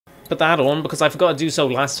put that on because I forgot to do so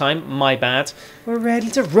last time. My bad. We're ready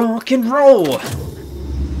to rock and roll.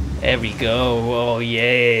 There we go. Oh,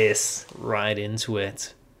 yes. Right into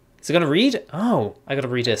it. Is it going to read? Oh, I got to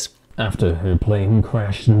read this. After her plane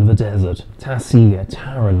crashed in the desert, Tassia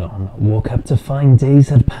Taranon woke up to find days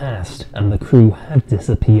had passed and the crew had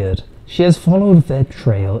disappeared. She has followed their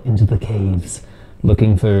trail into the caves,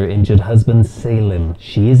 looking for her injured husband Salim.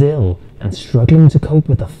 She is ill and struggling to cope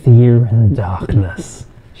with the fear and darkness.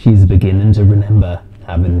 She's beginning to remember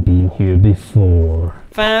having been here before.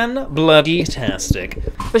 Fan-bloody-tastic.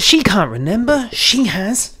 But she can't remember. She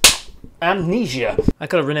has amnesia. I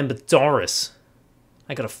gotta remember Doris.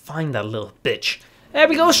 I gotta find that little bitch. There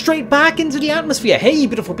we go, straight back into the atmosphere. Hey,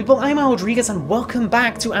 beautiful people, I'm Al Rodriguez, and welcome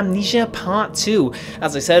back to Amnesia Part 2.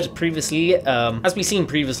 As I said previously, as we've seen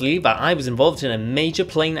previously, that I was involved in a major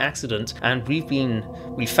plane accident, and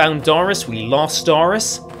we found Doris, we lost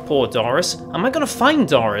Doris. Poor Doris. Am I gonna find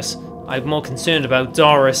Doris? I'm more concerned about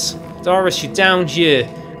Doris. Doris, you're down here,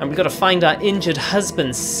 and we gotta find our injured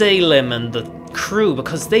husband, Salim, and the crew,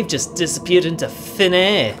 because they've just disappeared into thin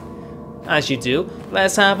air. As you do.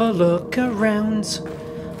 Let's have a look around.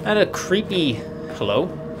 I had a creepy... Hello?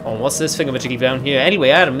 Oh, what's this thingamajiggy down here?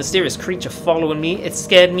 Anyway, I had a mysterious creature following me. It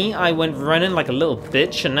scared me. I went running like a little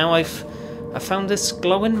bitch, and now I found this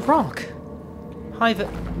glowing rock. Hi there.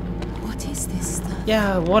 What is this stuff?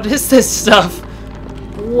 Yeah, what is this stuff?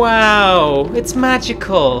 Wow, it's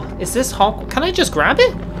magical. Is this hot? Can I just grab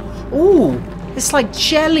it? Ooh, it's like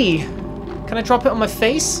jelly. Can I drop it on my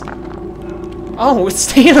face? Oh, it's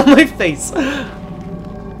staying on my face.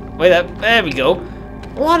 Wait, there we go.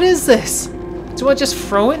 What is this? Do I just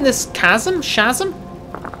throw it in this chasm? Shazam?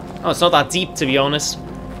 Oh, it's not that deep, to be honest.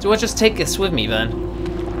 Do I just take this with me, then?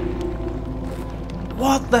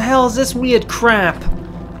 What the hell is this weird crap?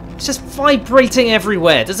 It's just vibrating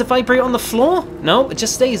everywhere. Does it vibrate on the floor? No, it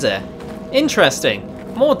just stays there. Interesting.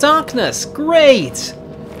 More darkness. Great.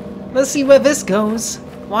 Let's see where this goes.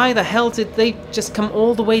 Why the hell did they just come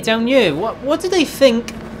all the way down here? What did they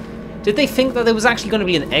think? Did they think that there was actually going to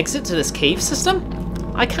be an exit to this cave system?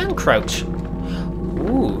 I can crouch.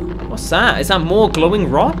 Ooh, what's that? Is that more glowing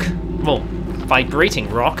rock? Well, vibrating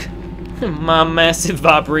rock. My massive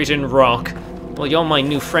vibrating rock. Well, you're my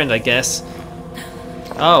new friend, I guess.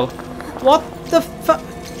 Oh. What the fuck?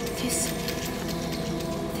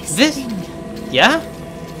 This thing. Yeah?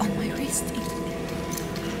 On my wrist.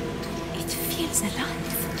 It feels alive.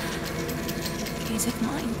 Is it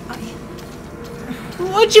mine?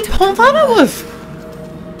 What'd you pull that out of?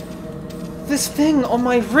 This thing on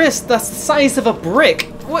my wrist that's the size of a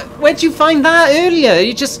brick. Where'd you find that earlier?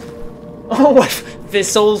 You just... Oh,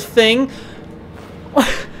 this old thing.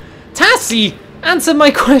 Tassie! Answer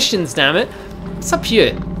my questions, damn it. What's up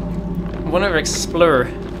here? I want to explore.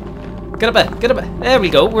 Get up there. There we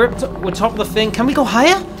go. We're top of the thing. Can we go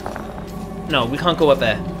higher? No, we can't go up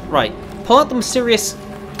there. Right. Pull out the mysterious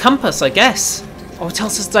compass, I guess. Oh, it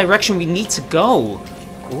tells us the direction we need to go.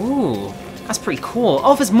 Ooh, that's pretty cool.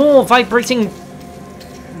 Oh, there's more vibrating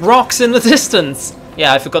rocks in the distance.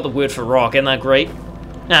 Yeah, I forgot the word for rock. Isn't that great?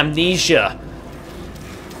 Amnesia.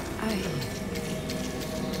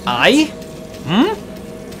 I?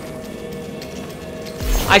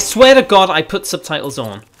 I swear to God, I put subtitles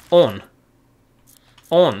on.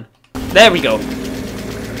 On. There we go.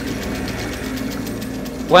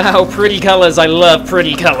 Wow, pretty colors. I love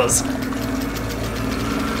pretty colors.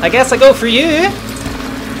 I guess I go for you.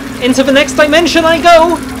 Into the next dimension I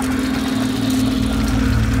go.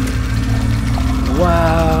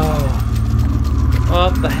 Wow.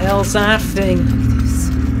 What the hell's that thing?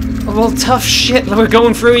 Oh, well, tough shit that we're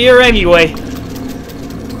going through here anyway.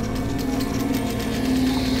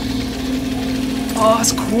 Oh,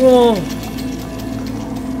 that's cool.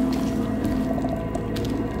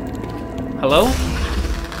 Hello?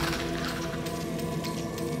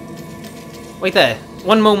 Wait there.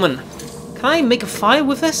 One moment. Can I make a fire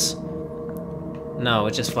with this? No,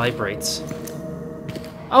 it just vibrates.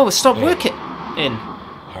 Oh, it stopped working.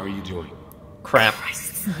 How are you doing? Crap.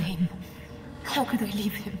 Christ's name. How could I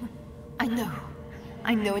leave him?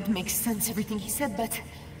 I know it makes sense, everything he said, but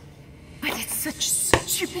it's such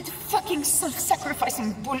stupid fucking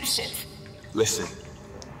self-sacrificing bullshit. Listen,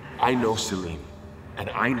 I know Salim, and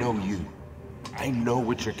I know you. I know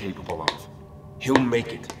what you're capable of. He'll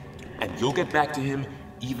make it, and you'll get back to him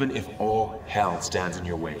even if all hell stands in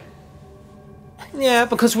your way. Yeah,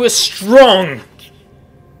 because we're strong.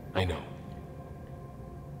 I know.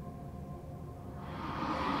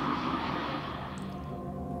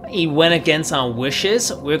 He went against our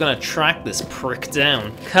wishes. We're gonna track this prick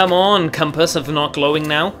down. Come on, compass of not glowing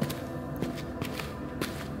now.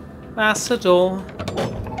 That's the door.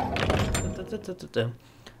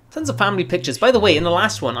 Tons of family pictures. By the way, in the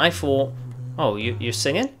last one, I thought... Oh, you're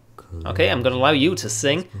singing? Okay, I'm going to allow you to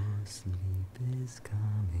sing.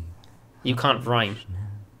 You can't rhyme.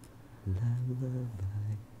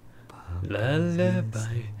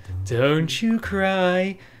 Lullaby, don't you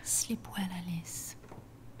cry. Sleep well, Alice.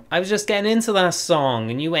 I was just getting into that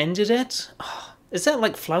song and you ended it? Oh, is that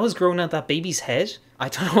like flowers growing out that baby's head? I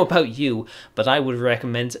don't know about you, but I would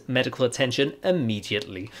recommend medical attention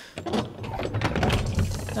immediately.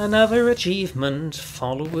 Another achievement,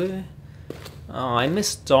 follower. Oh, I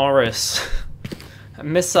miss Doris. I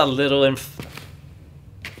miss that little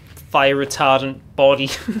fire retardant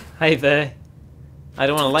body. Hey there. I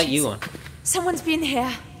don't want to light you on. Someone's been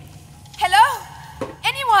here. Hello?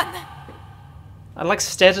 Anyone? I like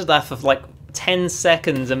stared at that for like 10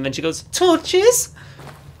 seconds and then she goes, torches?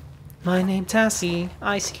 My name Tassie.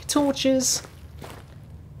 I see torches.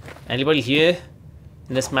 Anybody here?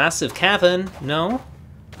 In this massive cavern? No?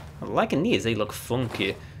 I like these, they look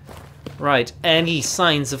funky. Right, any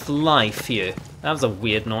signs of life here? That was a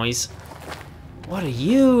weird noise. What are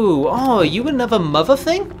you? Oh, are you another mother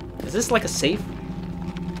thing? Is this like a safe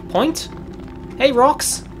point? Hey,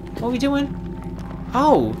 rocks. What are we doing?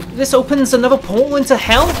 Oh, this opens another portal into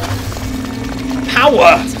hell?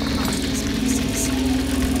 Power!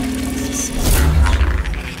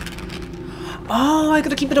 Oh, I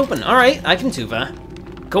gotta keep it open. Alright, I can do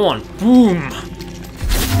that. Go on. Boom!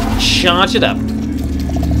 Charge it up.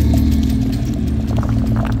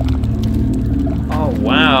 Oh,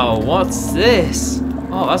 wow. What's this?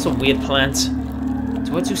 Oh, that's a weird plant.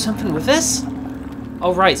 Do I do something with this?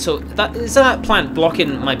 Oh, right. So, that plant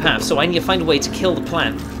blocking my path? So I need to find a way to kill the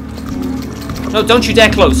plant. No, don't you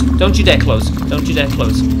dare close. Don't you dare close. Don't you dare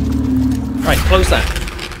close. Right, close that.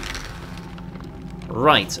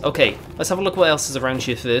 Right, okay. Let's have a look what else is around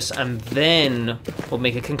here first, and then we'll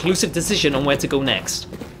make a conclusive decision on where to go next.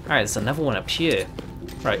 Alright, there's another one up here.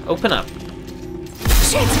 Right, open up.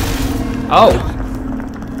 Shit! Oh!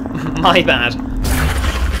 My bad.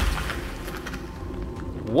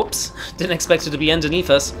 Whoops. Didn't expect it to be underneath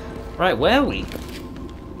us. Right, where are we?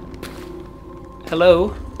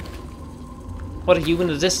 Hello? What are you in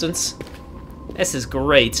the distance? This is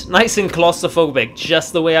great. Nice and claustrophobic,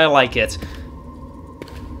 just the way I like it.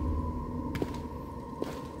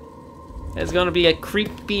 There's gonna be a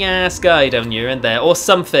creepy ass guy down here and there, or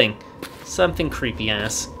something. Something creepy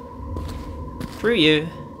ass. Through you.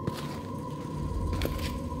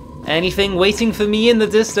 Anything waiting for me in the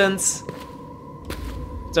distance?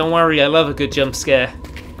 Don't worry, I love a good jump scare.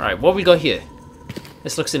 Alright, what we got here?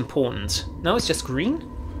 This looks important. No, it's just green?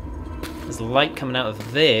 There's light coming out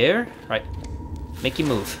of there. Right, make you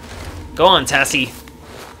move. Go on, Tassie.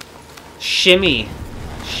 Shimmy.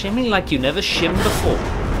 Shimmy like you never shimmed before.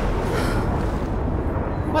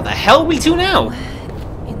 What the hell are we do now?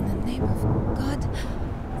 In the name of God.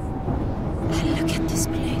 Look at this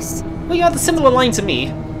place. Well, you had a similar line to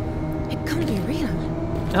me. It can't be real.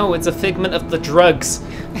 No, it's a figment of the drugs.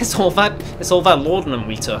 It's all that laudanum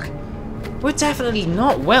we took. We're definitely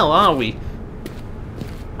not well, are we?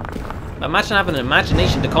 Imagine having an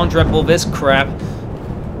imagination to conjure up all this crap.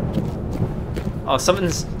 Oh,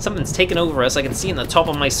 something's taken over us. I can see it in the top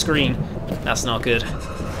of my screen. That's not good.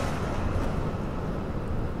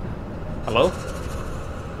 Hello?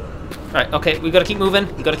 Right, okay, we gotta keep moving.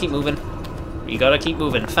 You gotta keep moving. You gotta keep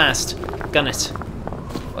moving. Fast. Gun it.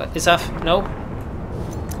 What is that? No?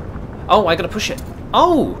 Oh, I gotta push it.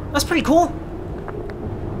 Oh, that's pretty cool.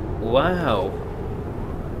 Wow.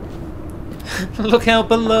 Look out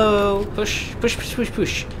below. Push, push, push, push,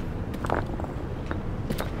 push.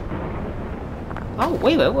 Oh,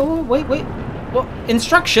 wait. What?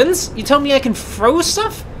 Instructions? You tell me I can throw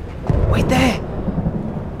stuff? Wait there.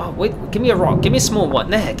 Oh, wait, give me a rock. Give me a small one.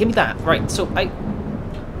 There, give me that. Right, so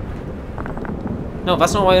No,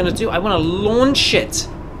 that's not what I want to do. I want to launch it.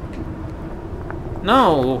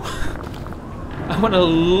 No. I want to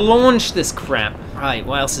launch this crap. Right,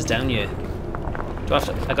 what else is down here? Do I have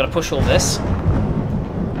to... I gotta push all this.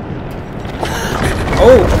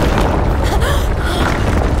 Oh!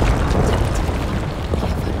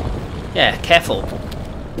 Yeah, careful.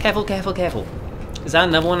 Careful, careful, careful. Is that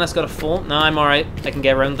another one that's got a fall? No, I'm alright. I can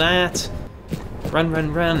get around that. Run,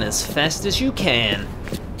 run, run as fast as you can.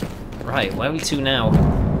 Right, where are we to now?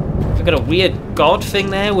 We've got a weird god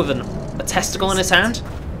thing there with a testicle in his hand.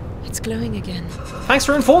 It's glowing again. Thanks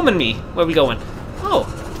for informing me. Where are we going? Oh,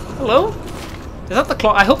 hello? Is that the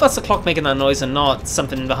clock? I hope that's the clock making that noise and not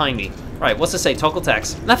something behind me. Right, what's it say? Toggle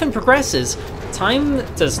text. Nothing progresses. Time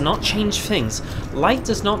does not change things. Light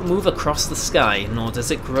does not move across the sky, nor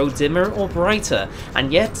does it grow dimmer or brighter,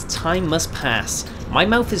 and yet time must pass. My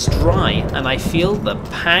mouth is dry, and I feel the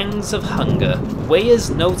pangs of hunger. Weyer's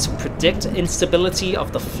notes predict instability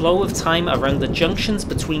of the flow of time around the junctions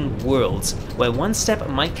between worlds, where one step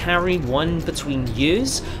might carry one between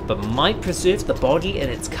years, but might preserve the body in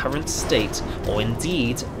its current state, or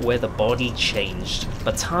indeed where the body changed.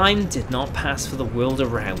 But time did not pass for the world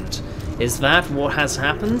around. Is that what has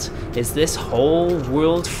happened? Is this whole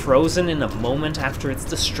world frozen in a moment after its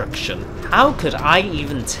destruction? How could I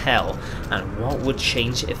even tell? And what would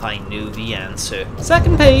change if I knew the answer?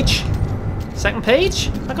 Second page! Second page?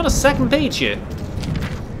 I got a second page here.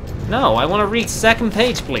 No, I want to read second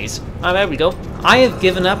page, please. Ah, there we go. I have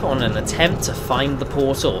given up on an attempt to find the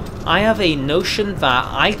portal. I have a notion that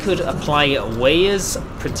I could apply Weyer's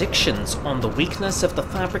predictions on the weakness of the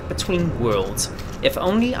fabric between worlds. If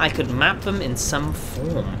only I could map them in some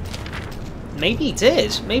form. Maybe he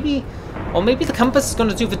did. Maybe the compass is going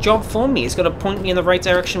to do the job for me. It's going to point me in the right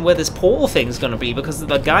direction where this portal thing is going to be, because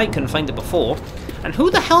the guy couldn't find it before. And who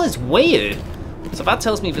the hell is Weyer? So that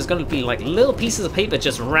tells me there's going to be like little pieces of paper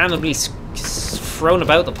just randomly thrown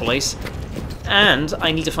about the place. And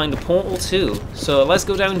I need to find the portal too. So let's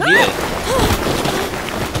go down here.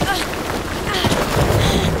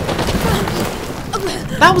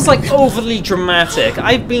 That was like overly dramatic.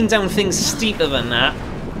 I've been down things steeper than that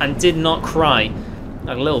and did not cry.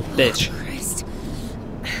 Like a little bitch.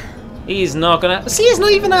 He's not gonna... See, it's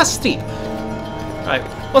not even that steep. Right,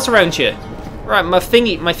 what's around here? Right, my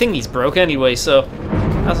thingy's broke anyway, so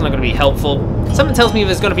that's not gonna be helpful. Something tells me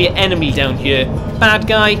there's gonna be an enemy down here. Bad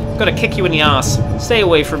guy, gonna kick you in the ass. Stay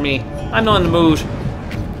away from me. I'm not in the mood.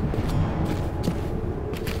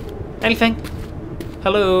 Anything?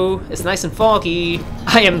 Hello, it's nice and foggy.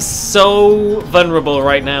 I am so vulnerable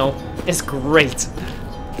right now. It's great.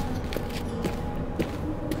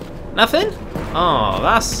 Nothing? Oh,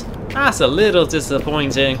 that's a little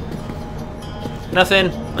disappointing.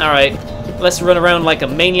 Nothing? Alright. Let's run around like a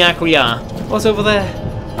maniac we are. What's over there?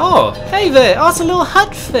 Oh, hey there! Oh, it's a little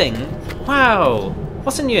hut thing! Wow!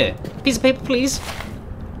 What's in here? Piece of paper, please?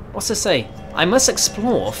 What's this say? I must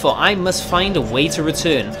explore, for I must find a way to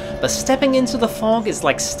return. But stepping into the fog is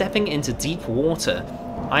like stepping into deep water.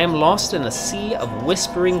 I am lost in a sea of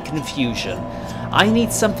whispering confusion. I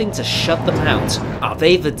need something to shut them out. Are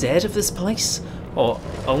they the dead of this place? Or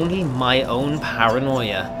only my own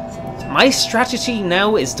paranoia? My strategy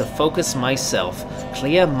now is to focus myself,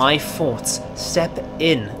 clear my thoughts, step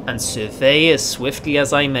in and survey as swiftly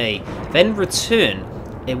as I may, then return.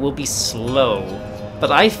 It will be slow,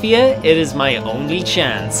 but I fear it is my only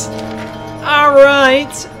chance.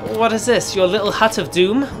 Alright, what is this, your little hut of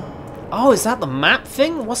doom? Oh, is that the map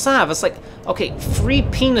thing? What's that? It's like, okay, 3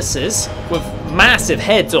 penises with massive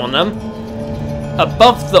heads on them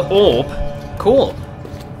above the orb. Cool.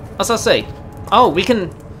 What's that say? Oh, we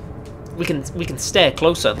can stare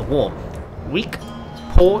closer at the wall. Weak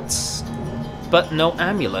ports, but no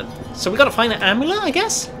amulet. So we gotta find an amulet, I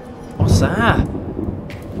guess? What's that?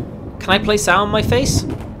 Can I place that on my face?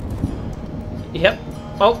 Yep.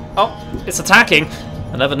 Oh, it's attacking.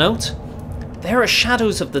 Another note. There are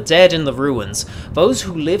shadows of the dead in the ruins. Those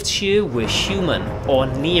who lived here were human, or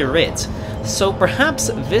near it. So perhaps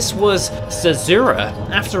this was Zazura,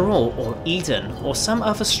 after all, or Eden, or some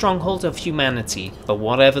other stronghold of humanity. But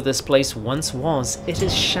whatever this place once was, it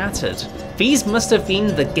is shattered. These must have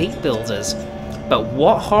been the gate builders. But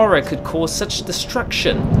what horror could cause such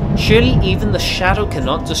destruction? Surely even the shadow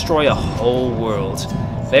cannot destroy a whole world.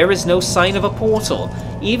 There is no sign of a portal.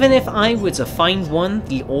 Even if I were to find one,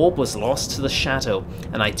 the orb was lost to the shadow,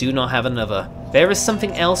 and I do not have another. There is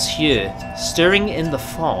something else here, stirring in the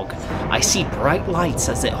fog. I see bright lights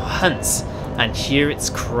as it hunts, and hear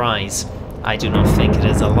its cries. I do not think it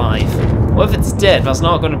is alive. Well, if it's dead, that's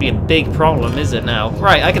not going to be a big problem, is it now?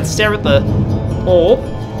 Right, I can stare at the orb.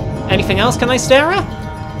 Anything else can I stare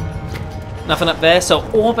at? Nothing up there, so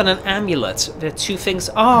orb and an amulet. They're 2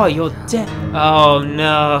 things. Oh, you're dead. Oh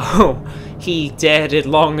no. He deaded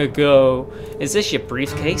long ago. Is this your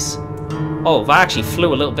briefcase? Oh, that actually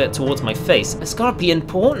flew a little bit towards my face. It's gotta be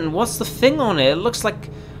important. What's the thing on it? It looks like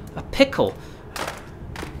a pickle.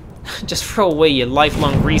 Just throw away your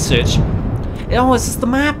lifelong research. Oh, is this the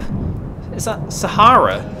map? Is that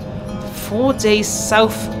Sahara? 4 days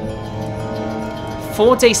south.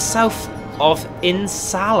 4 days south of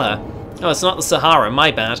Insala. Oh, it's not the Sahara, my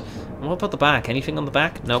bad. What about the back? Anything on the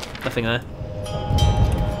back? Nope, nothing there.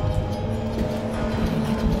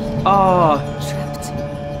 Oh.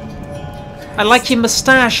 I like your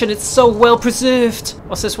moustache and it's so well preserved.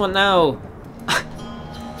 What's this one now?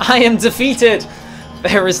 I am defeated.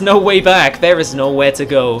 There is no way back. There is nowhere to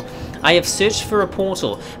go. I have searched for a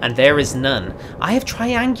portal, and there is none. I have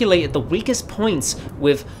triangulated the weakest points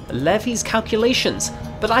with Levy's calculations,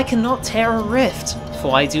 but I cannot tear a rift,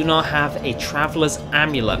 for I do not have a traveller's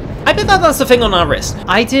amulet. I bet that's the thing on our wrist.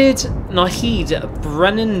 I did not heed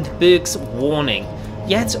Brennenberg's warning.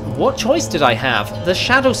 Yet, what choice did I have? The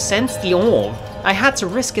shadow sensed the orb. I had to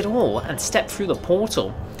risk it all and step through the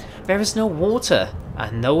portal. There is no water,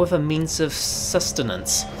 and no other means of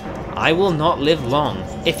sustenance. I will not live long.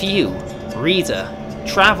 If you, reader,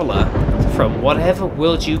 traveller, from whatever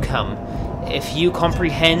world you come, if you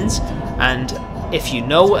comprehend, and if you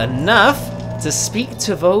know enough to speak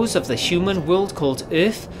to those of the human world called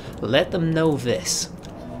Earth, let them know this.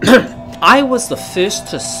 I was the first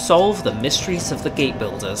to solve the mysteries of the Gate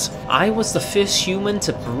Builders. I was the first human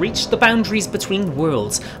to breach the boundaries between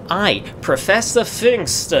worlds. I, Professor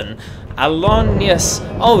Thurston Alonius.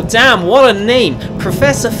 Oh damn, what a name!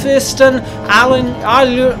 Professor Thurston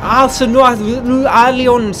Alonson.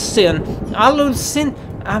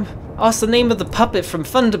 What's the name of the puppet from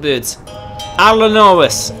Thunderbirds?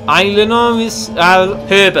 Alanoris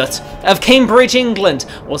Herbert of Cambridge, England,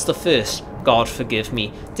 was the first. God forgive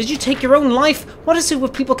me. Did you take your own life? What is it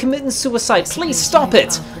with people committing suicide? Please stop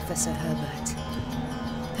it! Professor Herbert.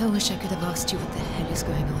 I wish I could have asked you what the hell is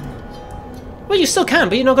going on. Well, you still can,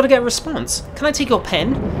 but you're not going to get a response. Can I take your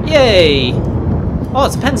pen? Yay! Oh,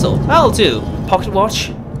 it's a pencil. That'll do. Pocket watch.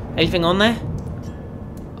 Anything on there?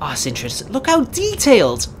 Oh, it's interesting. Look how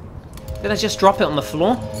detailed! Did I just drop it on the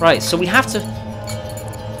floor? Right, so we have to...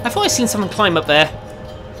 I thought I seen someone climb up there.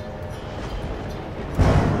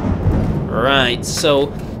 Right, so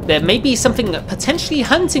there may be something potentially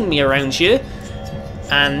hunting me around here,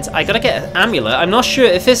 and I gotta get an amulet. I'm not sure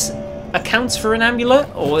if this accounts for an amulet,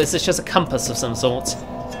 or is this just a compass of some sort?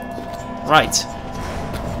 Right.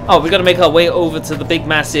 Oh, we gotta make our way over to the big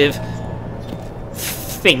massive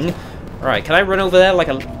thing. Right, can I run over there like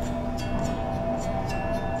a...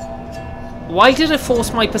 Why did it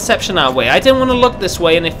force my perception that way? I didn't want to look this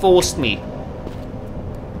way and it forced me.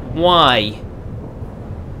 Why?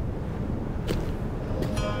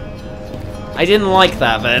 I didn't like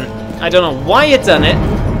that then. I don't know why it done it.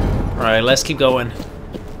 Alright, let's keep going.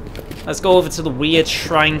 Let's go over to the weird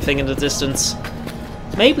shrine thing in the distance.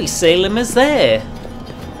 Maybe Salim is there.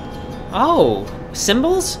 Oh,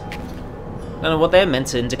 symbols? Don't know what they're meant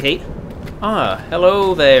to indicate. Ah,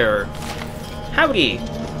 hello there. Howdy.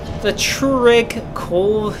 The Tuareg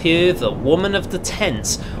call her the woman of the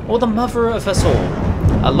tents, or the mother of us all.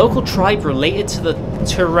 A local tribe related to the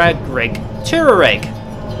Tuareg.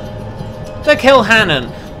 The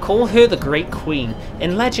Kelhanan call her the Great Queen.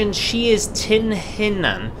 In legend, she is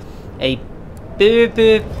Tinhinan, a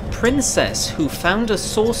Berber princess who found a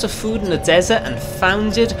source of food in the desert and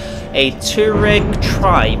founded a Tuareg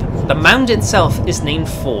tribe. The mound itself is named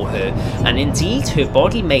for her, and indeed her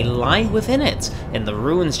body may lie within it, in the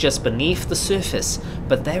ruins just beneath the surface.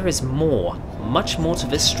 But there is more, much more to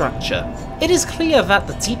this structure. It is clear that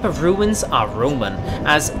the deeper ruins are Roman,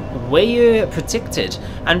 as Weyer predicted,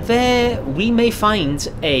 and there we may find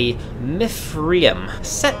a Mithraeum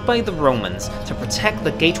set by the Romans to protect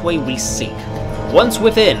the gateway we seek. Once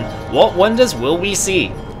within, what wonders will we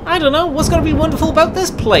see? I don't know, what's going to be wonderful about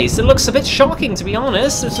this place? It looks a bit shocking, to be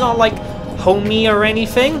honest. It's not like homey or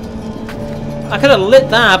anything. I could have lit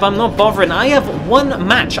that, but I'm not bothering. I have one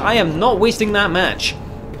match. I am not wasting that match.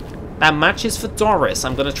 That match is for Doris.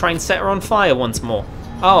 I'm going to try and set her on fire once more.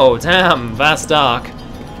 Oh, damn, that's dark.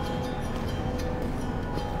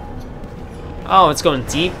 Oh, it's going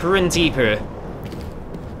deeper and deeper.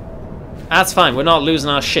 That's fine, we're not losing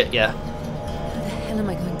our shit yet. How the hell am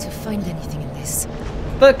I going to find anything in this?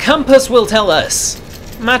 The compass will tell us.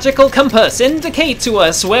 Magical compass, indicate to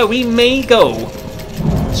us where we may go.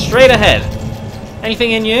 Straight ahead.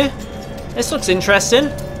 Anything in here? This looks interesting.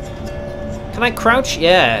 Can I crouch?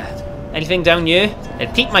 Yeah. Anything down here?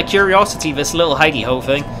 It piqued my curiosity, this little hidey-ho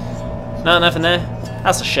thing. No, nothing there.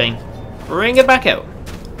 That's a shame. Bring it back out.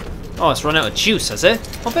 Oh, it's run out of juice, has it?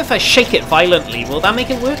 What if I shake it violently? Will that make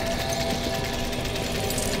it work?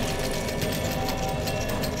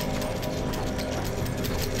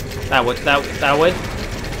 That way, that way.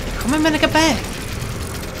 Come on, Menica Bear.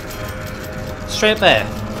 Straight up there.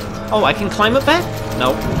 Oh, I can climb up there?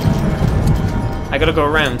 Nope. I gotta go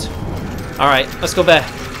around. Alright, let's go there.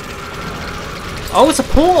 Oh, it's a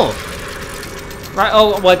portal! Right,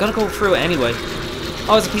 oh, well, I gotta go through it anyway.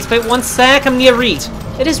 Oh, it's a piece of paper. One sec, I'm near Reed.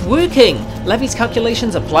 It is working! Levy's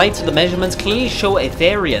calculations applied to the measurements clearly show a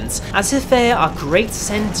variance, as if there are great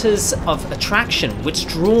centers of attraction which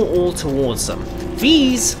draw all towards them.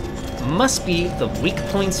 These must be the weak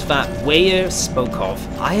points that Weyer spoke of.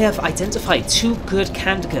 I have identified 2 good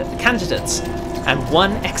candidates and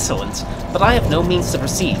 1 excellent, but I have no means to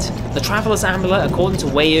proceed. The Traveler's Amulet, according to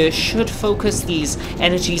Weyer, should focus these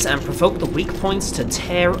energies and provoke the weak points to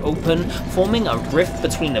tear open, forming a rift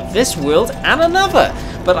between this world and another.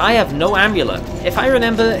 But I have no amulet. If I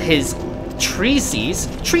remember his treatise,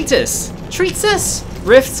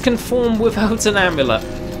 rifts can form without an amulet.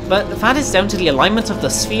 But that is down to the alignment of the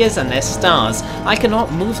spheres and their stars. I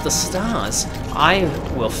cannot move the stars. I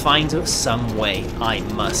will find some way. I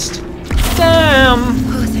must. Damn!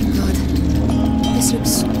 Oh, thank God. This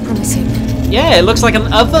looks promising. Yeah, it looks like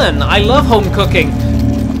an oven. I love home cooking.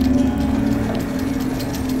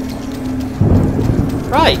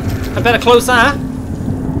 Right, I better close that.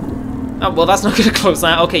 Oh, well, that's not going to close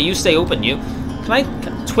that. Okay, you stay open, you.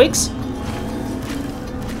 Twigs?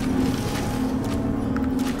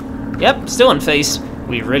 Yep, still unfaced.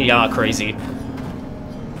 We really are crazy.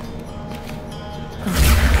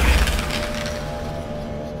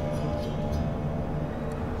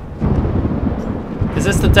 Is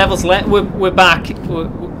this the Devil's Let? We're back.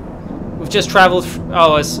 We've just travelled.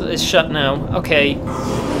 Oh, it's shut now. Okay.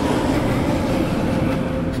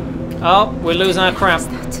 Oh, we're losing our crap.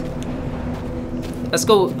 Let's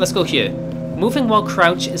go here. Moving while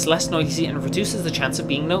crouched is less noisy and reduces the chance of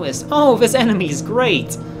being noticed. Oh, this enemy is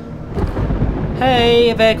great.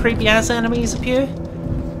 Hey there, creepy ass enemies appear.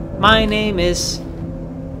 My name is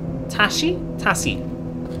Tassie.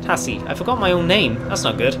 I forgot my own name. That's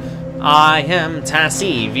not good. I am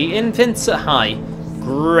Tassie, the infant. Hi.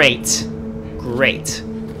 Great.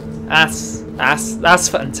 That's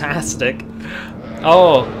fantastic.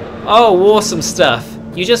 Oh, awesome stuff.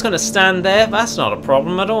 You just gonna stand there? That's not a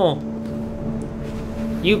problem at all.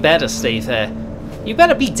 You better stay there. You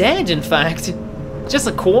better be dead, in fact. Just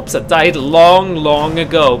a corpse that died long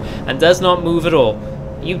ago and does not move at all.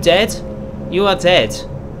 You dead? You are dead.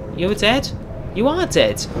 You are dead? You are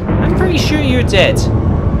dead. I'm pretty sure you're dead.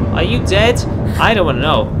 Are you dead? I don't want to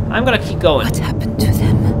know. I'm gonna keep going. What happened to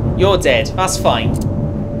them? You're dead. That's fine.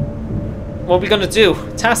 What are we gonna do?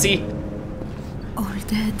 Tassie? All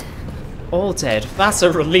dead. All dead. That's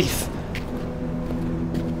a relief.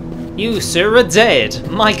 You, sir, are dead.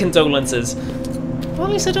 My condolences. Well,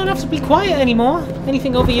 at least I don't have to be quiet anymore.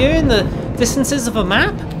 Anything over here in the distances of a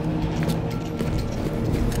map?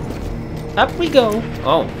 Up we go.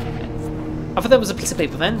 Oh. I thought there was a piece of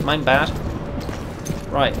paper then. Mine bad.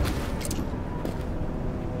 Right.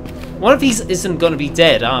 One of these isn't going to be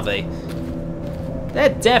dead, are they? They're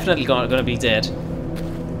definitely going to be dead.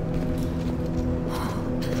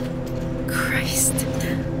 Christ.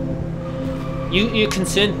 You're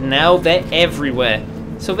concerned now? They're everywhere.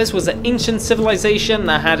 So this was an ancient civilization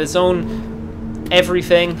that had its own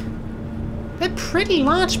everything. They're pretty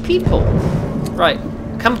large people. Right.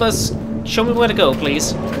 Compass. Show me where to go,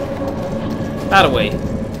 please. That away.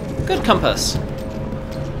 Good compass.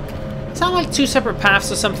 Is that like 2 separate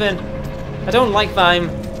paths or something? I don't like that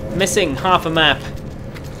I'm missing half a map.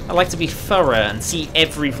 I like to be thorough and see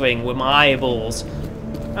everything with my eyeballs.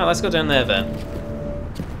 Oh, let's go down there then.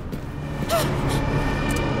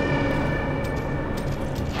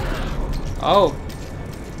 Oh.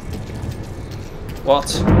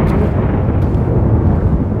 What?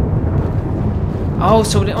 Oh,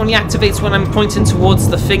 so it only activates when I'm pointing towards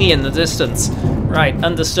the thingy in the distance. Right,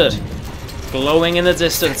 understood. Glowing in the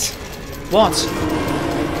distance. What?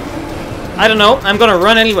 I don't know. I'm gonna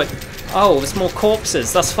run anyway. Oh, there's more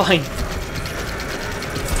corpses. That's fine.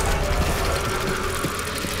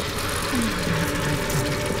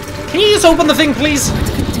 Can you just open the thing, please?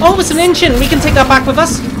 Oh, it's an engine. We can take that back with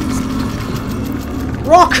us.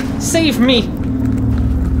 Rock, save me.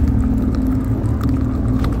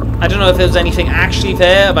 I don't know if there's anything actually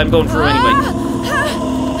there, but I'm going through anyway.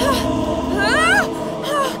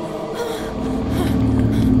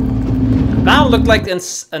 That looked like an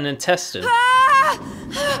intestine.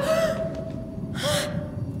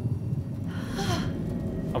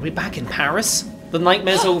 Are we back in Paris? The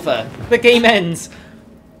nightmare's over. The game ends.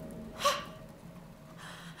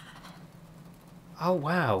 Oh,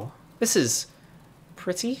 wow. This is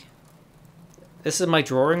pretty. This is my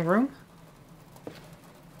drawing room.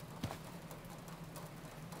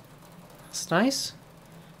 That's nice.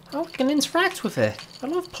 Oh, we can interact with it. I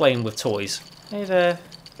love playing with toys. Hey there.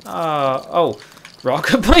 Oh,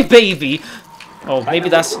 rock-a-bye baby. Oh, maybe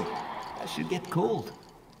that's... I should get cold.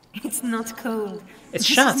 It's not cold. It's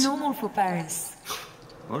this shut. Is normal for Paris.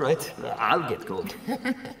 All right, I'll get going.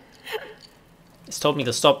 It's told me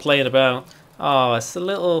to stop playing about. Oh, it's the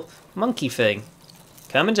little monkey thing.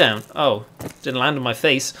 Coming down. Oh, didn't land on my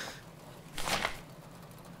face.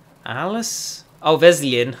 Alice? Oh, there's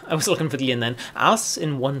the inn. I was looking for the inn then. Alice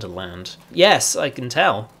in Wonderland. Yes, I can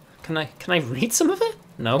tell. Can I read some of it?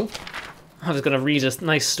 No. I was gonna read a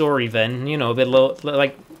nice story then. You know, a bit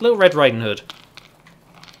like Little Red Riding Hood.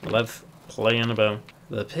 I love playing about.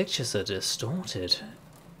 The pictures are distorted.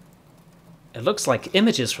 It looks like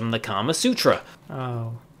images from the Kama Sutra.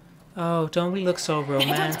 Oh. Oh, don't we look so romantic?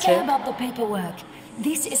 I don't care about the paperwork.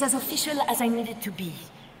 This is as official as I need it to be.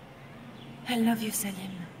 I love you, Salim.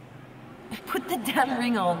 Put the damn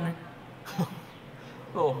ring on.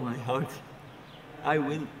 Oh, my heart. I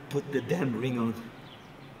will put the damn ring on.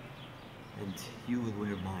 And you will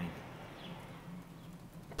wear mine.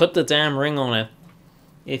 Put the damn ring on it.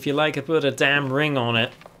 If you like it, put a damn ring on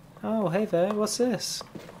it. Oh, hey there, what's this?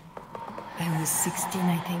 I was 16,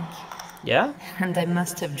 I think. Yeah? And I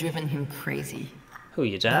must have driven him crazy. Who,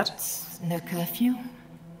 your dad? But no curfew,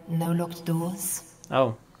 no locked doors.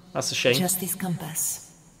 Oh, that's a shame. Just his compass.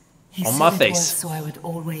 He On said my it face. was so I would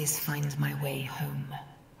always find my way home.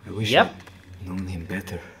 I wish Yep. I'd known him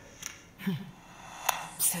better.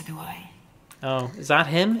 So do I. Oh, is that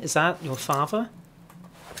him? Is that your father?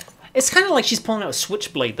 It's kind of like she's pulling out a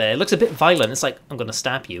switchblade there. It looks a bit violent. It's like, I'm going to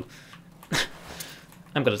stab you.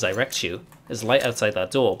 I'm going to direct you. There's light outside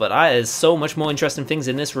that door, but there's so much more interesting things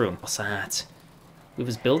in this room. What's that? We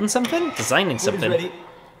was building something? Designing Food is something? ready.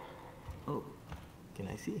 Oh, can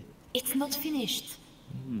I see? It's not finished.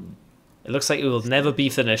 It looks like it will never be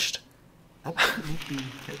finished. Absolutely.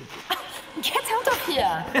 Get out of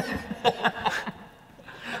here!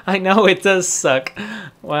 I know, it does suck.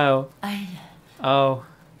 Wow. Oh.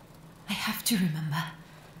 I have to remember.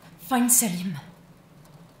 Find Salim.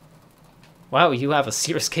 Wow, you have a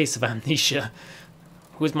serious case of amnesia.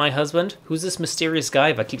 Who's my husband? Who's this mysterious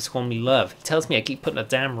guy that keeps calling me love? He tells me I keep putting a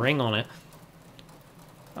damn ring on it.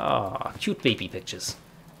 Ah, cute baby pictures.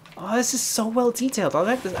 Oh, this is so well detailed. I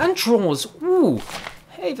like this. And drawers. Ooh.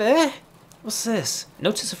 Hey there. What's this?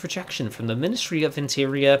 Notice of rejection from the Ministry of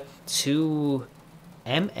Interior to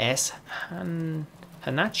MS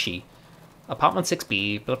Hanachi. Apartment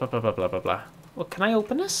 6B. Blah, blah, blah, blah, blah, blah, blah. Well, can I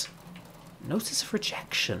open this? Notice of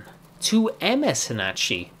rejection. To MS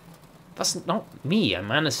Hanachi. That's not me.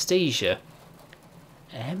 I'm Anastasia.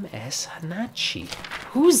 MS Hanachi.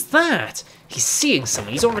 Who's that? He's seeing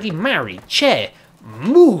someone. He's already married. Chair.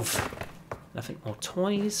 Move. Nothing more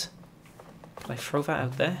toys. Can I throw that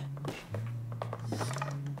out there?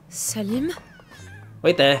 Salim?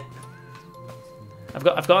 Wait there. I've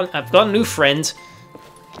got a new friend.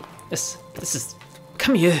 This is.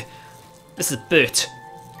 Come here. This is Bert.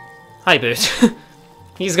 Hi, Bert.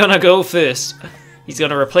 He's gonna go first. He's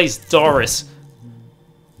gonna replace Doris.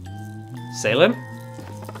 Salim?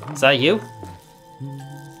 Is that you?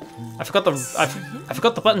 I forgot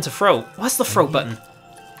the button to throw. What's the throw button?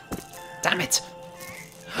 Damn it!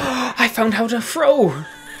 I found how to throw.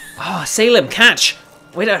 Oh, Salim, catch!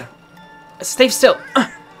 Wait a. Stay still.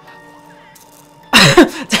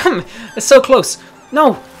 Damn! It's so close.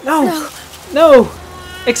 No! No! No!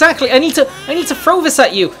 Exactly. I need to throw this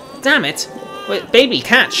at you. Damn it! Wait, baby,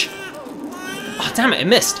 catch! Oh, damn it! I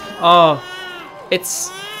missed. Oh,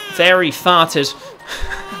 it's very farted.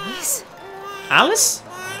 Alice? Alice?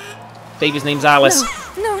 Baby's name's Alice.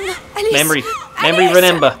 No, Alice. Memory, Alice.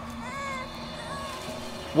 remember.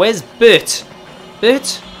 Where's Bert?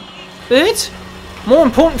 Bert? Bert? More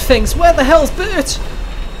important things. Where the hell's Bert?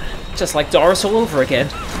 Just like Doris all over again.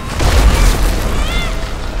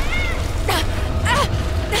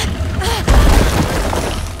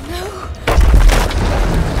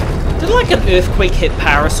 Did like an earthquake hit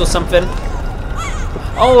Paris or something?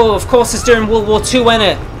 Oh, of course it's during World War II, ain't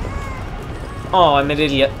it? Oh, I'm an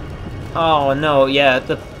idiot. Oh no, yeah,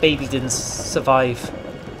 the baby didn't survive.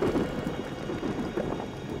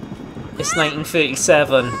 It's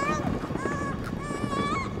 1937.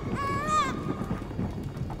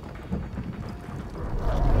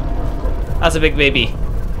 That's a big baby.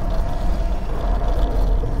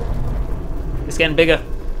 It's getting bigger.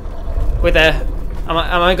 Wait there. Am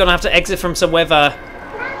I gonna have to exit from somewhere that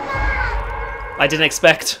I didn't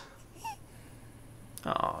expect?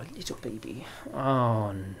 Oh, little baby.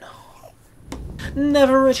 Oh no.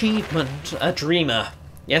 Never achievement, a dreamer.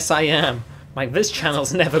 Yes, I am. Like, this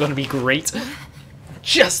channel's never gonna be great.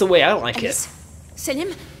 Just the way I like Alice. it.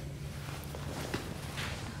 Salim?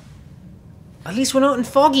 At least we're not in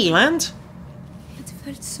Foggy Land. It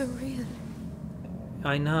felt so real.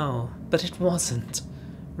 I know, but it wasn't.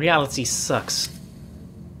 Reality sucks.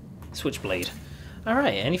 Switchblade.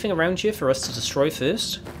 Alright, anything around here for us to destroy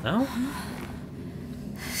first? No?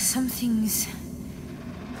 Something's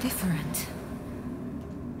different.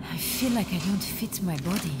 I feel like I don't fit my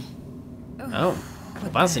body. Oh, well,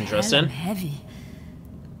 What that's the hell? interesting. I'm heavy.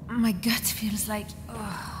 My gut feels like...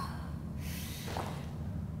 Oh,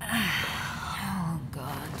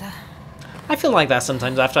 God. I feel like that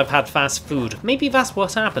sometimes after I've had fast food. Maybe that's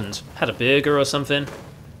what happened. Had a burger or something.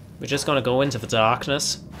 We're just gonna go into the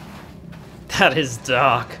darkness. That is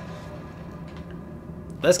dark.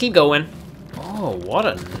 Let's keep going. Oh, what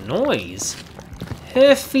a noise.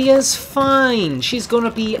 Her fear's fine. She's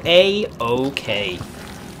gonna be A-okay.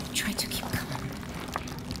 Try to keep calm.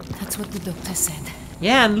 That's what the doctor said.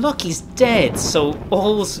 Yeah, and look, he's dead, so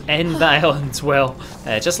all's end ends well.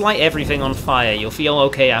 Just light everything on fire. You'll feel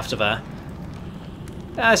okay after that.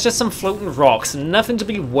 It's just some floating rocks. Nothing to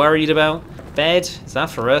be worried about. Bed, is that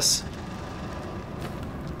for us?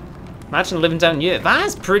 Imagine living down here.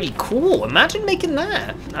 That's pretty cool. Imagine making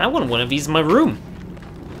that. I want one of these in my room.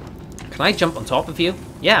 Can I jump on top of you?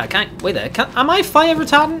 Yeah, I can't. Wait there. Am I fire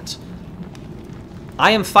retardant?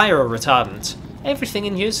 I am fire retardant. Everything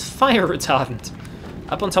in here is fire retardant.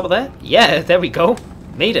 Up on top of there? Yeah, there we go.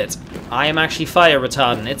 Made it. I am actually fire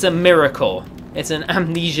retardant. It's a miracle. It's an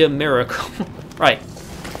amnesia miracle. Right.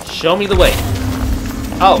 Show me the way.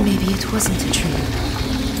 Oh. Maybe it wasn't a dream.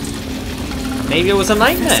 Maybe it was a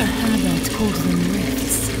nightmare. Professor Herbert called them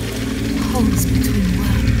rifts. Holes between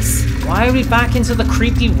worlds. Why are we back into the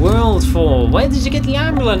creepy world for? Where did you get the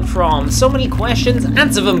amulet from? So many questions.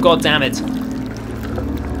 Answer them, goddammit.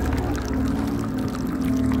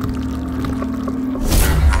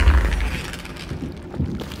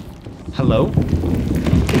 Hello?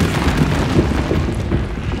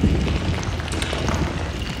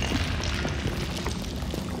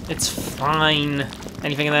 It's fine.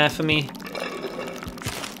 Anything in there for me?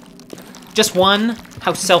 Just one?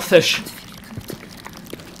 How selfish.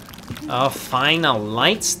 Oh, fine. I'll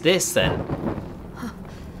light this then.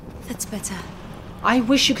 That's better. I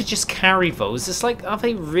wish you could just carry those. It's like, are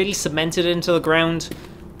they really cemented into the ground?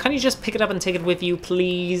 Can't you just pick it up and take it with you,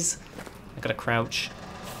 please? I gotta crouch.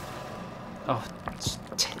 Oh,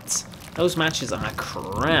 tits. Those matches are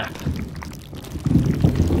crap.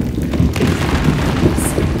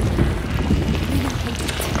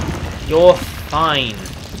 You're fine.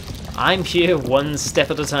 I'm here one step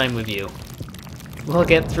at a time with you. We'll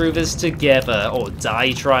get through this together, or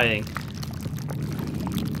die trying.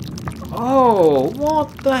 Oh,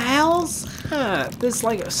 what the hell's that? There's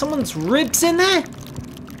like someone's ribs in there?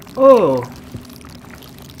 Oh.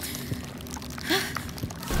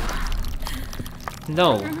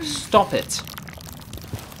 No, stop it.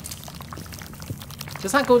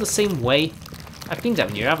 Does that go the same way? I've been down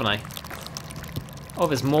here, haven't I? Oh,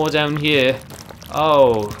 there's more down here.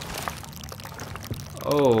 Oh.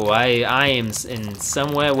 Oh, I am in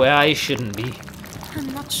somewhere where I shouldn't be.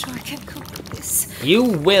 I'm not sure I can cope with this. You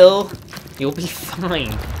will. You'll be fine.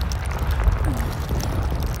 It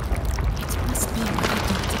must be what I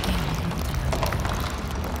did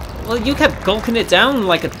again. Well, you kept gulping it down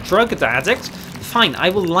like a drug addict. Fine, I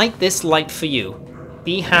will light this light for you.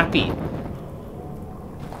 Be happy.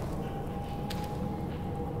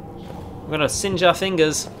 We're gonna singe our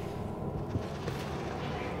fingers.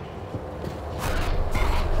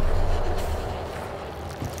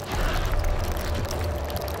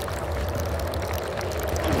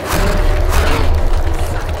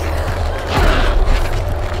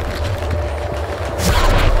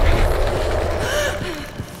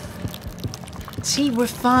 See, we're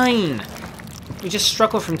fine. We just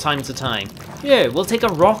struggle from time to time. Yeah, we'll take a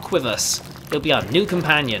rock with us. He'll be our new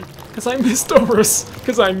companion. Because I miss Doris.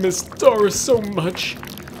 Because I miss Doris so much.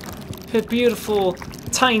 Her beautiful,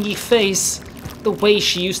 tiny face. The way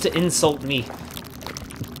she used to insult me.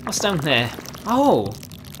 What's down there? Oh.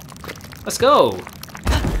 Let's go.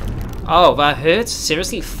 Oh, that hurt?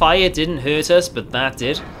 Seriously? Fire didn't hurt us, but that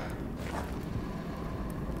did.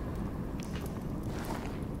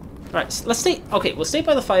 Right, let's stay. Okay, we'll stay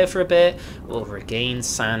by the fire for a bit. We'll regain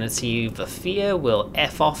sanity. The fear will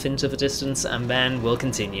F off into the distance, and then we'll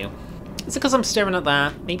continue. Is it because I'm staring at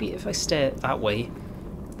that? Maybe if I stare that way,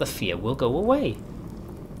 the fear will go away.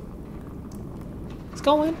 It's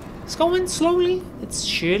going. It's going slowly. It's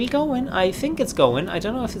surely going. I think it's going. I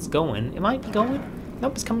don't know if it's going. It might be going.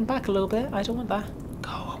 Nope, it's coming back a little bit. I don't want that.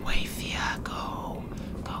 Go away, fear. Go.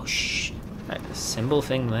 Go, shh. Right, the symbol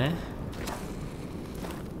thing there.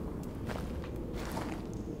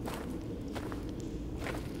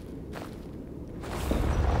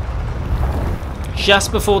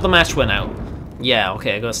 Just before the match went out. Yeah,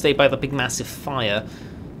 okay, I gotta stay by the big massive fire.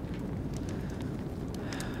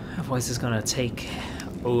 Otherwise it's gonna take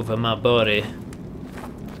over my body.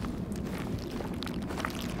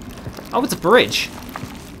 Oh, it's a bridge.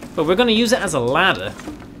 But we're gonna use it as a ladder.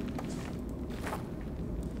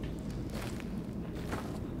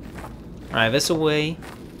 Right, this away.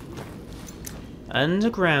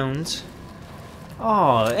 Underground.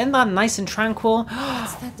 Oh, isn't that nice and tranquil?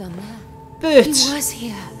 What's that done there? Bert! He was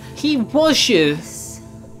here. He was you!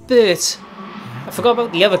 Bert! I forgot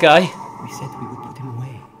about the other guy. We said we would put him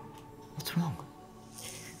away. What's wrong?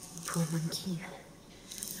 Poor monkey.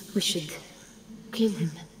 We should clean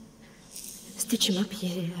him. Stitch him up.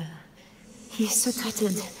 He's so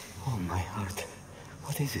tightened. Oh, my heart.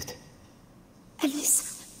 What is it? Alice.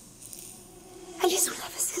 Alice will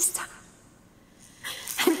have a sister.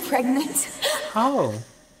 I'm pregnant. Oh.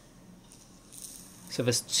 So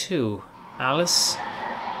there's two. Alice.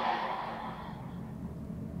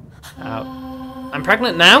 I'm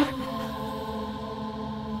pregnant now?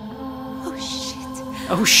 Oh shit.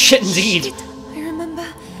 Oh shit indeed. Shit. I remember.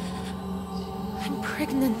 I'm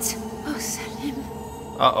pregnant. Oh, Salim.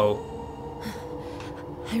 Uh-oh.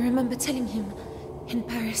 I remember telling him in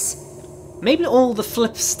Paris. Maybe all the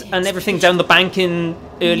flips and everything down the bank in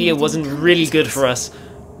earlier wasn't really good for us.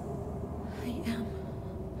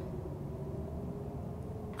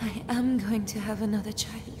 I am going to have another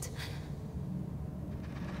child.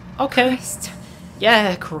 Okay. Christ.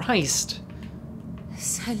 Yeah, Christ.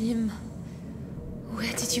 Salim,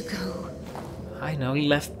 where did you go? I know, he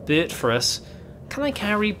left Bert for us. Can I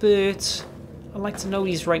carry Bert? I'd like to know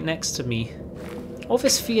he's right next to me. All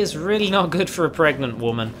this fear is really not good for a pregnant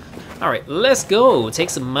woman. Alright, let's go. Take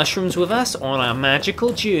some mushrooms with us on our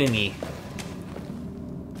magical journey.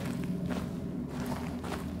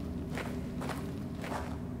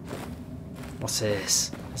 What's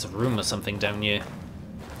this? There's a room or something down here.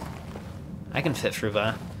 I can fit through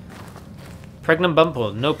there. Pregnant bump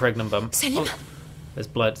or no pregnant bump? Salim? Oh, there's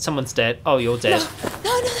blood. Someone's dead. Oh, you're dead.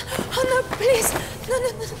 No. Oh no, please. No.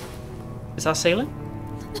 Is that Salim?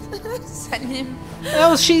 Salim.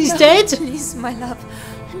 Oh, she's No, dead? Please, my love.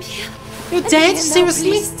 I'm here. You're I'm dead? here now. Seriously?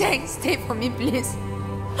 Please stay for me, please.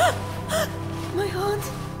 My heart.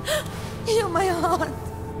 You're my heart.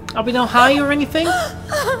 Are we not high or anything?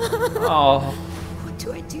 Oh. What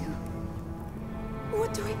do I do?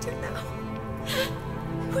 What do I do now?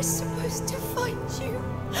 I was supposed to find you.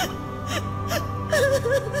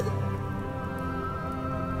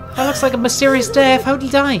 That looks like a mysterious death. How'd he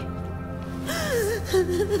die?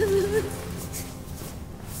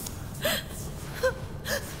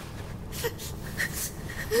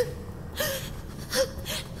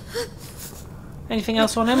 Anything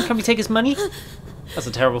else on him? Can we take his money? That's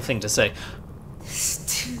a terrible thing to say.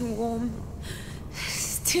 Still warm.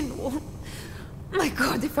 Still warm. My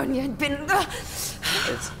God, if only I'd been there.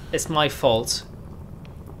 It's my fault.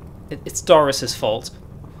 It's Doris's fault.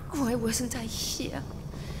 Why wasn't I here?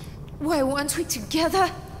 Why weren't we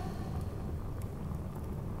together?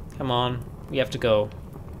 Come on, we have to go.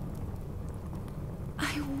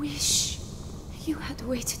 I wish you had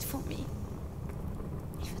waited for me.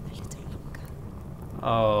 Even a little longer.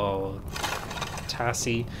 Oh,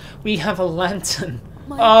 Tassie. We have a lantern.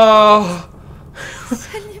 My Oh!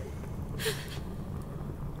 Salim.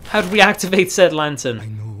 How do we activate said lantern? I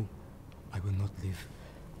know I will not live.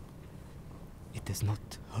 It does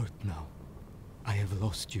not hurt now. I have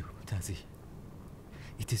lost you, Tazi.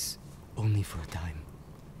 It is only for a time.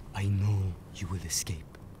 I know you will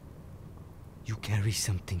escape. You carry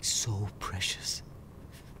something so precious.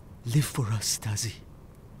 Live for us, Tazi.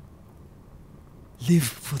 Live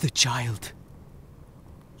for the child.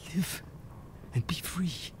 Live and be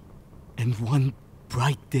free. And one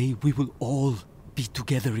bright day we will all be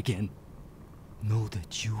together again. Know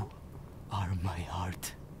that you are my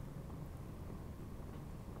heart.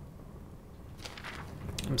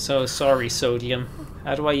 I'm so sorry, Sodium.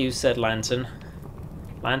 How do I use said lantern?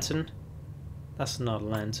 Lantern? That's not a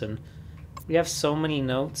lantern. We have so many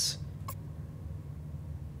notes.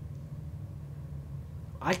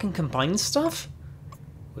 I can combine stuff?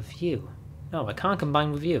 With you. No, I can't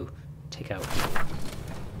combine with you. Take out.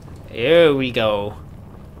 Here we go.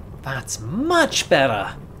 That's much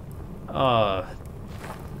better. Oh.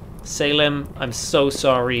 Salim, I'm so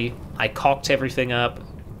sorry. I cocked everything up.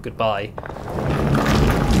 Goodbye.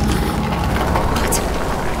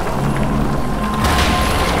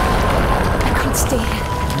 I can't stay here.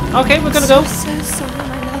 Okay, we're gonna go. So sorry,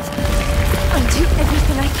 my love. I'll do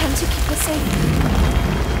everything I can to keep her safe.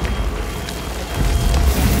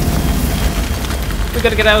 We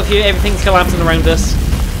gotta get out of here. Everything's collapsing around us.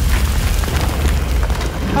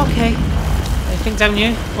 Okay. Anything down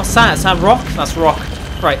here? What's that? Is that rock? That's rock.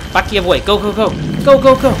 Right, back the other way. Go, go, go. Go,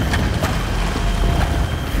 go, go.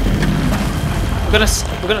 We're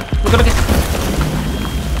gonna get...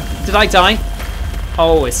 Did I die?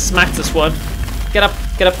 Oh, it smacked us one. Get up,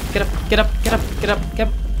 get up, get up, get up, get up, get up, get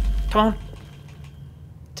up. Come on.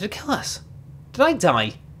 Did it kill us? Did I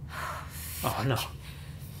die? Oh no.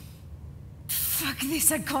 Fuck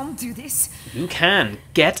this, I can't do this. You can.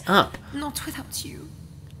 Get up. Not without you.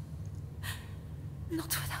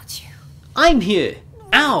 Not without you. I'm here.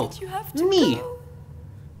 Ow. Did you have to Me. go?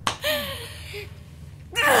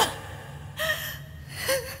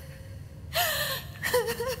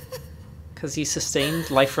 Because he sustained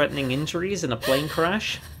life-threatening injuries in a plane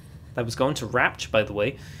crash. That was going to Rapture, by the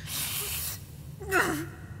way. No.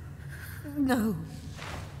 No.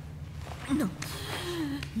 No.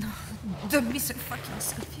 Don't be so fucking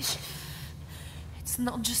selfish. It's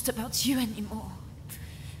not just about you anymore.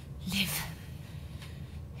 Live.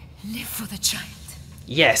 Live for the child.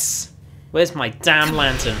 Yes. Where's my damn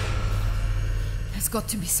lantern? There's got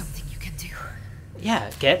to be something you can do. Yeah,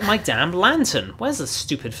 get my damn lantern. Where's the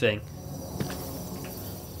stupid thing?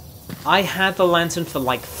 I had the lantern for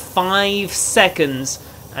like 5 seconds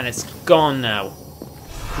and it's gone now.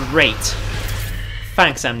 Great.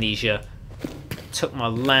 Thanks, Amnesia. Took my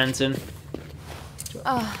lantern.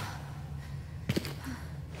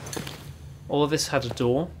 All of this had a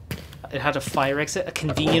door. It had a fire exit, a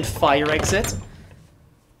convenient fire exit.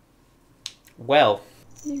 Well.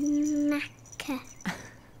 Macca.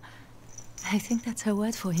 I think that's her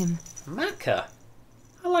word for him. Macca.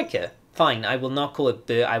 I like it. Fine, I will not call it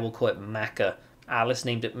Bert, I will call it Macca. Alice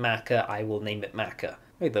named it Macca, I will name it Macca.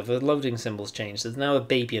 Wait, the loading symbol's changed. There's now a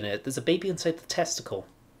baby in it. There's a baby inside the testicle.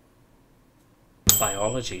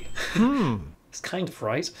 Biology. It's kind of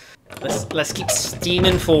right. Let's keep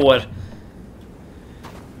steaming forward.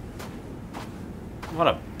 What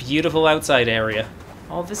a beautiful outside area.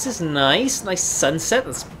 Oh, this is nice. Nice sunset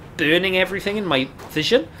that's burning everything in my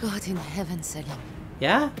vision. God in heaven, Salim.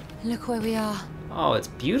 Yeah? Look where we are. Oh, it's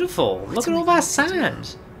beautiful. Look at all that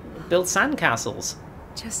sand. Built sandcastles.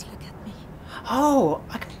 Just look at me. Oh,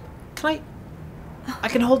 I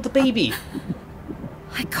can hold the baby.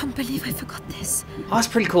 I can't believe I forgot this. Oh, that's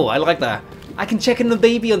pretty cool. I like that. I can check in the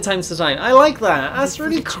baby on time to time. I like that. That's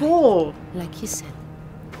really cool. Like you said.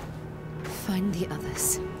 Find the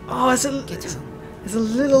others. Oh, Get home. there's a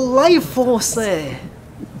little life force there.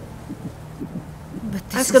 But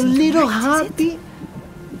this That's got a isn't little right, is it? heartbeat.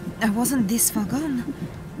 I wasn't this far gone.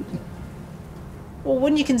 Well,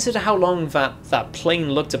 when you consider how long that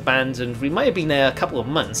plane looked abandoned, we might have been there a couple of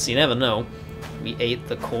months. You never know. We ate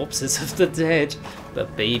the corpses of the dead. The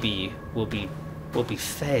baby will be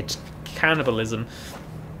fed cannibalism.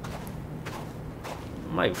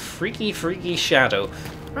 My freaky shadow.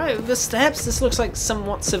 Right, the steps. This looks like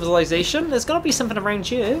somewhat civilization. There's got to be something around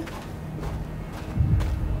here.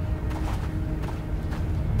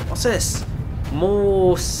 What's this?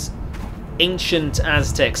 More ancient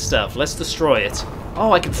Aztec stuff. Let's destroy it.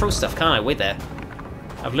 Oh, I can throw stuff, can't I? Wait there.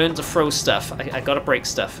 I've learned to throw stuff. I gotta break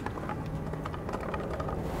stuff.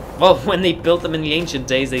 Well, when they built them in the ancient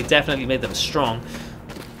days, they definitely made them strong.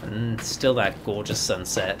 And still that gorgeous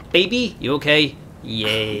sunset. Baby, you okay?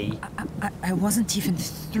 Yay. I wasn't even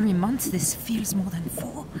 3 months. This feels more than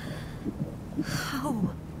 4.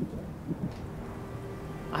 How?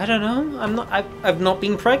 I don't know. I've not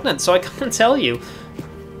been pregnant, so I can't tell you.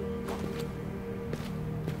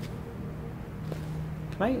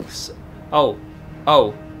 Can I?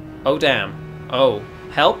 Oh damn. Oh,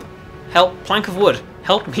 help! Plank of wood,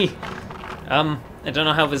 help me. I don't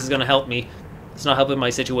know how this is gonna help me. It's not helping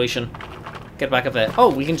my situation. Get back up there.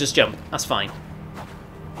 Oh, we can just jump. That's fine.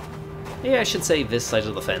 Maybe I should say this side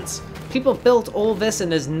of the fence. People built all this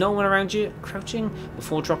and there's no one around you. Crouching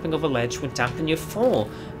before dropping off a ledge would dampen your fall.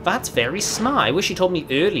 That's very smart. I wish you told me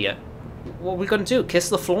earlier. What are we going to do? Kiss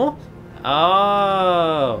the floor?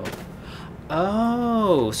 Oh.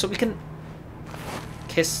 Oh. So we can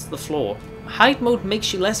kiss the floor. Hide mode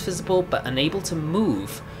makes you less visible but unable to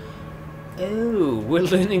move. Oh, we're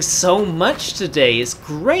learning so much today. It's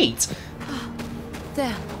great.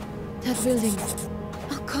 There. That building.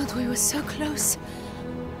 Oh God, we were so close.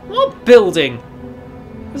 What building?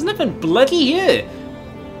 There's nothing bloody here.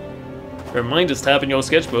 Reminders tab in your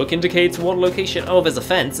sketchbook indicates what location. Oh, there's a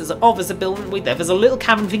fence. There's a building. Wait there. There's a little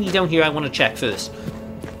cabin thingy down here I want to check first.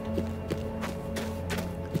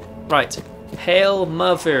 Right. Hail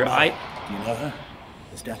Mother. Do you know her?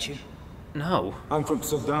 The statue? No. I'm from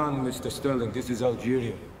Sudan, Mr. Sterling. This is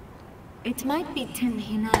Algeria. It might be Tin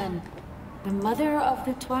Hinan, the mother of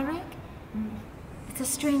the Tuareg. It's a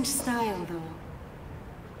strange style, though.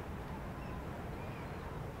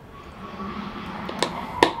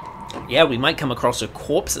 Yeah, we might come across a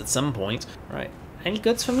corpse at some point. Right. Any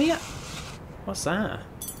goods for me yet? What's that?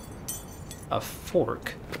 A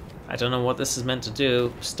fork. I don't know what this is meant to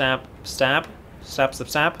do. Stab, stab, stab, stab,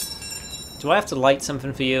 stab. Do I have to light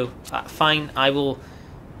something for you? Fine, I will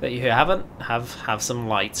let you have some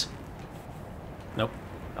light. Nope.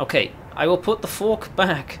 Okay, I will put the fork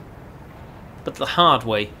back, but the hard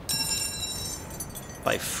way.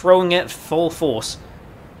 By throwing it full force.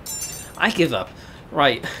 I give up.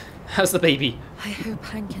 Right, how's the baby? I hope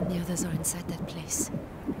Hank and the others are inside that place.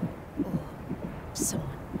 Or someone,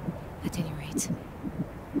 at any rate.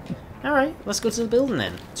 Alright, let's go to the building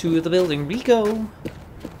then. To the building we go.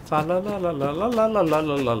 Fa la la la la la la la la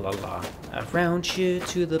la la la. Around here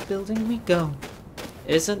to the building we go.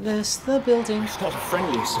 Isn't this the building? It's not the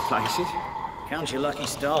friendliest of places. Count your lucky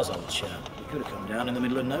stars, old chap. You could have come down in the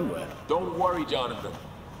middle of nowhere. Don't worry, Jonathan.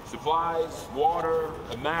 Supplies, water,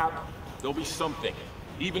 a map, there'll be something.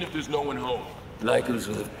 Even if there's no one home. Lycos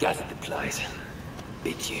will have gathered the place.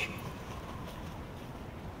 Bet you.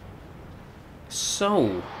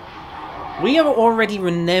 So, we are already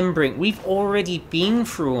remembering. We've already been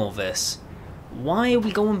through all this. Why are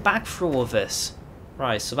we going back through all this?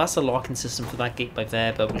 Right, so that's the locking system for that gate by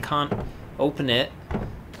there, but we can't open it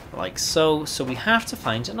like so. So we have to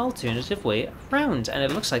find an alternative way around. And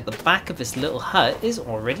it looks like the back of this little hut is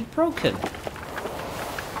already broken.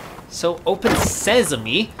 So open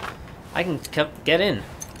sesame. I can get in.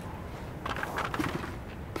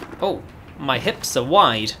 Oh, my hips are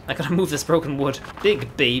wide. I gotta move this broken wood.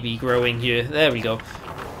 Big baby growing here. There we go.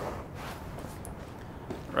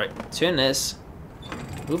 Right, turn this.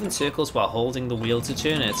 Move in circles while holding the wheel to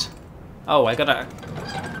turn it. Oh, I gotta...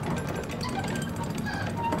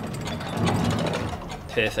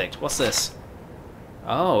 Perfect. What's this?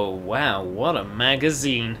 Oh, wow. What a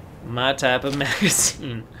magazine. My type of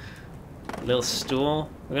magazine. Little stool.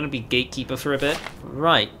 We're gonna be gatekeeper for a bit.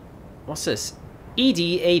 Right. What's this? E,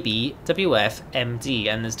 D, A, B, W, F, M, D.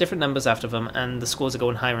 And there's different numbers after them, and the scores are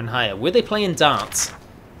going higher and higher. Were they playing darts?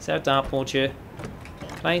 Is there a dartboard here?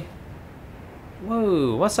 Can I...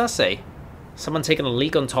 Whoa, what's that say? Someone taking a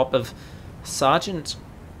leak on top of Sergeant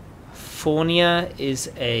Fornia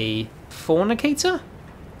is a fornicator?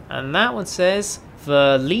 And that one says,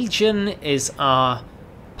 the Legion is our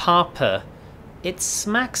papa. It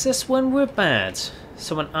smacks us when we're bad.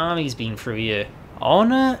 So an army's been through here.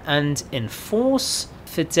 Honor and enforce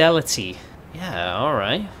fidelity. Yeah,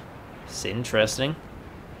 alright. It's interesting.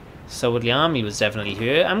 So the army was definitely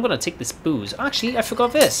here. I'm gonna take this booze. Actually, I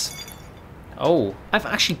forgot this. Oh, I've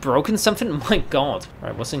actually broken something? My god.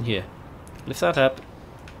 Right, what's in here? Lift that up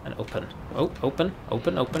and open. Oh, open,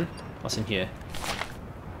 open, open. What's in here?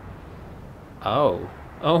 Oh.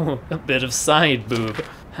 Oh, a bit of side boob.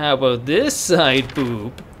 How about this side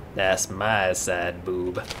boob? That's my side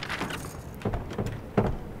boob.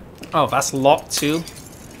 Oh, that's locked too.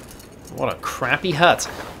 What a crappy hut.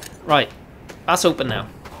 Right, that's open now.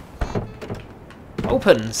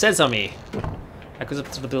 Open, sesame. That goes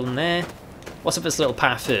up to the building there. What's up this little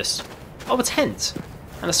path first? Oh, a tent.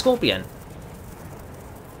 And a scorpion.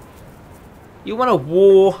 You want a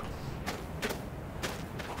war?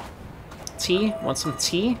 Tea? Want some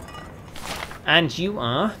tea? And you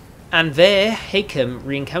are... And there, Hakem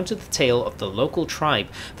re-encountered the tale of the local tribe,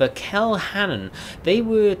 the Kelhanan. They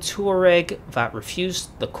were Tuareg that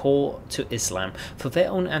refused the call to Islam. For their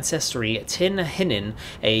own ancestry, Tin Hinin,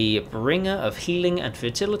 a bringer of healing and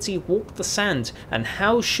fertility, walked the sand. And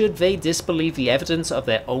how should they disbelieve the evidence of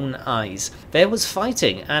their own eyes? There was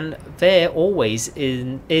fighting, and there always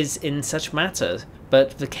is in such matters.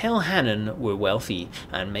 But the Kelhanan were wealthy,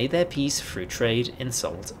 and made their peace through trade in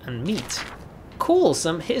salt and meat. Cool,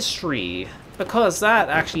 some history, because that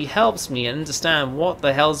actually helps me understand what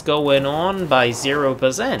the hell's going on by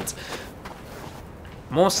 0%.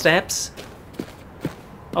 More steps.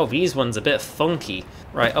 Oh, these ones a bit funky.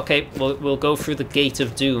 Right, okay, we'll go through the gate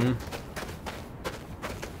of doom.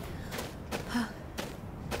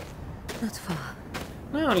 Not far.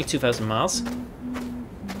 No, only 2,000 miles.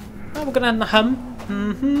 Oh, we're gonna end the hum.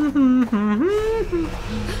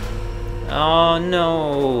 Oh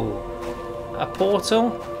no. A portal?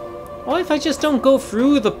 What if I just don't go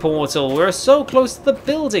through the portal? We're so close to the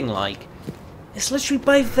building, like. It's literally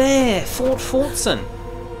by there, Fort Fortson.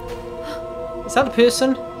 Is that a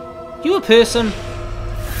person? You a person?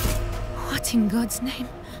 What in God's name?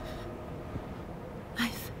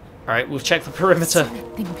 Alright, we've checked the perimeter. I've seen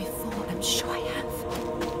that thing before, I'm sure I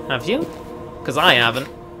have. Have you? Because I haven't.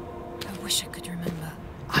 I wish I could remember.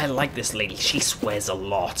 I like this lady, she swears a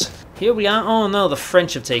lot. Here we are. Oh no, the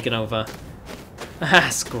French have taken over.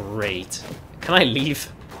 That's great. Can I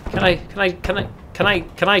leave? Can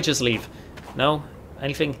I just leave? No?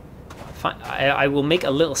 Anything? I will make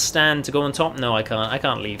a little stand to go on top. No, I can't. I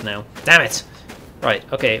can't leave now. Damn it! Right.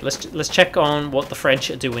 Okay. Let's check on what the French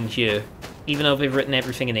are doing here, even though they've written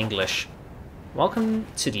everything in English. Welcome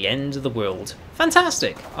to the end of the world.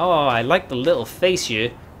 Fantastic! Oh, I like the little face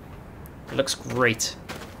here. It looks great.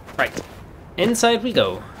 Right. Inside we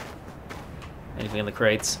go. Anything in the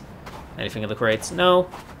crates? Anything in the crates? No.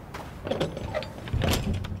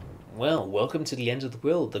 Well, welcome to the end of the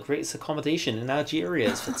world. The greatest accommodation in Algeria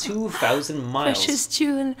is for 2,000 miles. Precious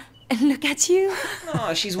jewel, and look at you.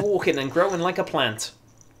 Oh, she's walking and growing like a plant.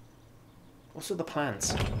 What's with the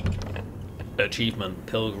plants? Achievement,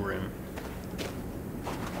 Pilgrim.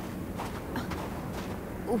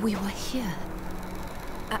 We were here.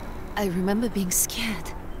 I remember being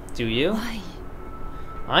scared. Do you? Why?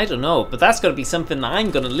 I don't know, but that's going to be something I'm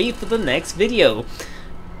going to leave for the next video.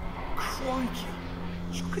 Crikey.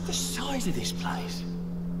 Look at the size of this place.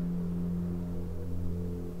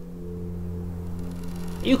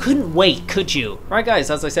 You couldn't wait, could you? Right guys,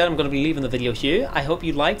 as I said, I'm going to be leaving the video here. I hope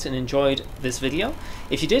you liked and enjoyed this video.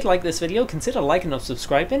 If you did like this video, consider liking or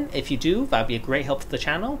subscribing. If you do, that'd be a great help to the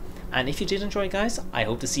channel. And if you did enjoy, guys, I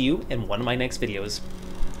hope to see you in one of my next videos.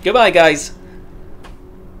 Goodbye, guys!